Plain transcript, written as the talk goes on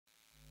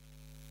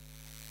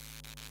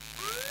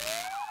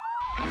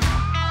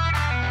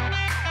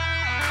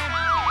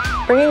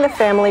Bringing the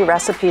family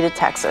recipe to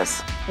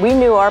Texas, we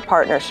knew our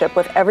partnership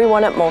with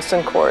everyone at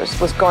Molson Coors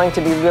was going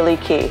to be really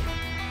key.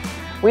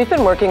 We've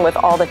been working with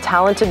all the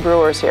talented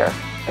brewers here,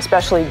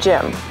 especially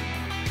Jim,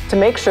 to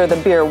make sure the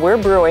beer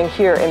we're brewing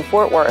here in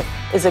Fort Worth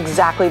is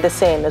exactly the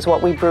same as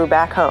what we brew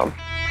back home,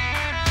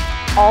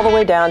 all the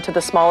way down to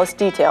the smallest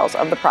details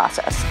of the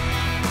process.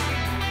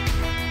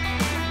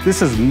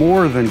 This is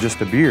more than just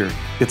a beer,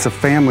 it's a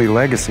family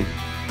legacy.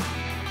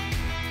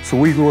 So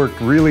we worked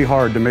really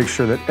hard to make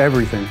sure that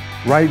everything,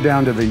 right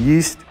down to the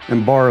yeast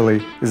and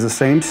barley, is the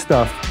same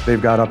stuff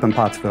they've got up in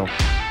Pottsville.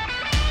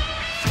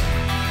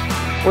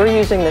 We're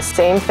using the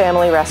same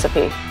family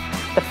recipe.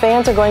 The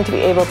fans are going to be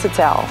able to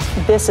tell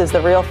this is the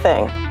real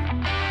thing.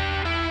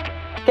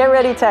 Get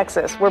ready,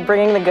 Texas. We're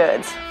bringing the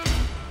goods.